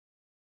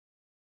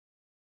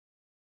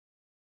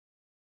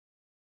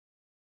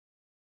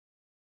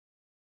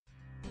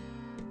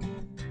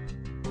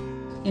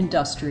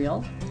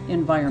industrial,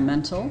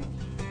 environmental,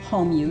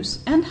 home use,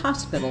 and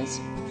hospitals,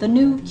 the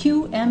new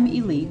QM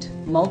Elite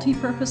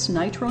multi-purpose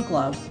nitrile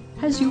glove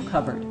has you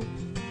covered.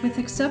 With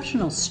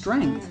exceptional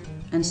strength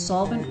and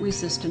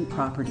solvent-resistant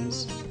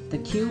properties, the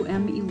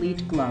QM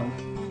Elite glove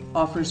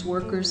offers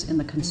workers in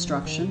the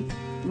construction,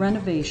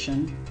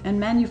 renovation, and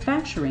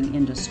manufacturing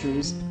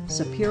industries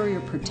superior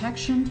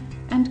protection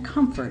and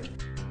comfort.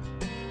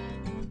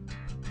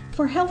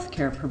 For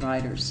healthcare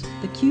providers,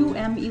 the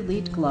QM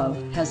Elite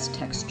glove has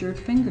textured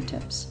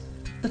fingertips,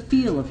 the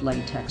feel of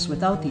latex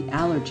without the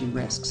allergy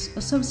risks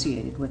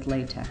associated with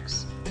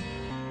latex.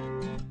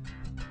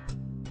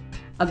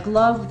 A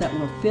glove that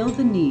will fill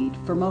the need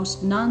for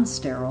most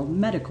non-sterile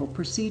medical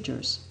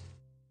procedures.